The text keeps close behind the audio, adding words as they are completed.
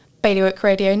Bailiwick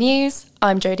Radio News,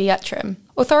 I'm Jodie Ettrim.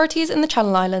 Authorities in the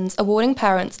Channel Islands are warning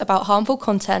parents about harmful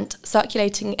content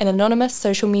circulating in anonymous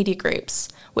social media groups,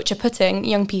 which are putting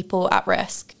young people at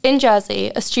risk. In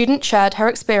Jersey, a student shared her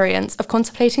experience of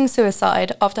contemplating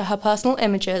suicide after her personal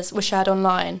images were shared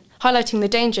online, highlighting the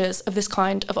dangers of this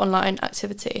kind of online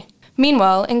activity.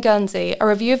 Meanwhile, in Guernsey, a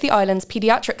review of the island's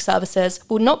paediatric services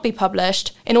will not be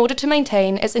published in order to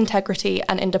maintain its integrity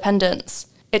and independence.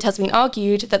 It has been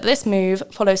argued that this move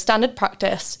follows standard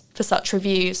practice for such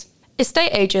reviews.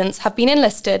 Estate agents have been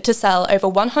enlisted to sell over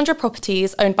 100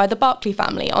 properties owned by the Barclay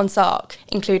family on Sark,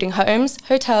 including homes,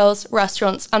 hotels,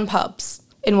 restaurants and pubs,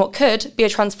 in what could be a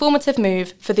transformative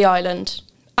move for the island.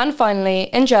 And finally,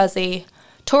 in Jersey,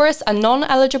 tourists and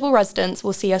non-eligible residents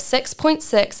will see a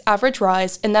 6.6% average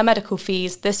rise in their medical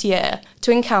fees this year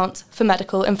to account for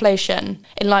medical inflation,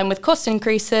 in line with cost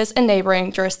increases in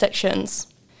neighbouring jurisdictions.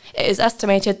 It is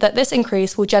estimated that this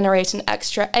increase will generate an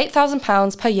extra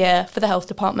 £8,000 per year for the health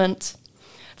department.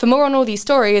 For more on all these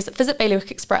stories, visit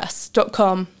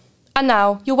bailiwickexpress.com. And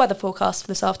now, your weather forecast for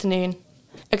this afternoon.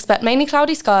 Expect mainly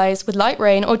cloudy skies with light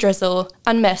rain or drizzle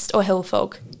and mist or hill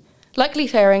fog. Likely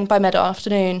clearing by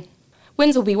mid-afternoon.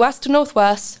 Winds will be west to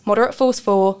northwest, moderate force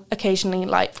 4, occasionally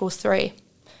light force 3.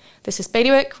 This is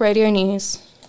Bailiwick Radio News.